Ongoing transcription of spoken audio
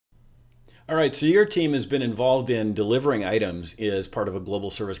All right, so your team has been involved in delivering items as part of a global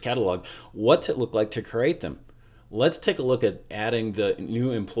service catalog. What's it look like to create them? Let's take a look at adding the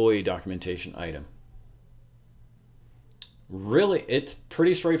new employee documentation item. Really, it's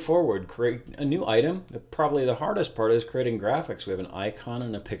pretty straightforward. Create a new item. Probably the hardest part is creating graphics. We have an icon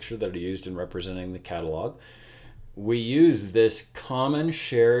and a picture that are used in representing the catalog. We use this common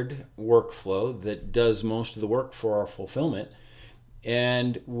shared workflow that does most of the work for our fulfillment,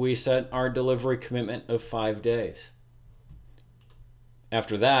 and we set our delivery commitment of 5 days.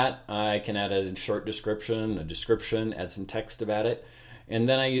 After that, I can add a short description, add some text about it, and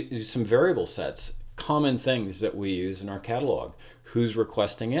then I use some variable sets, common things that we use in our catalog, who's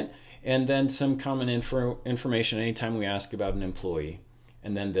requesting it, and then some common information anytime we ask about an employee.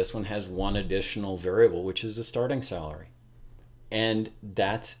 And then this one has one additional variable, which is the starting salary. And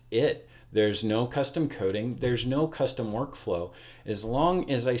that's it. There's no custom coding. There's no custom workflow. As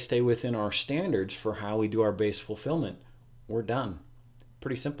long as I stay within our standards for how we do our base fulfillment, we're done.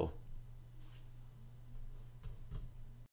 Pretty simple.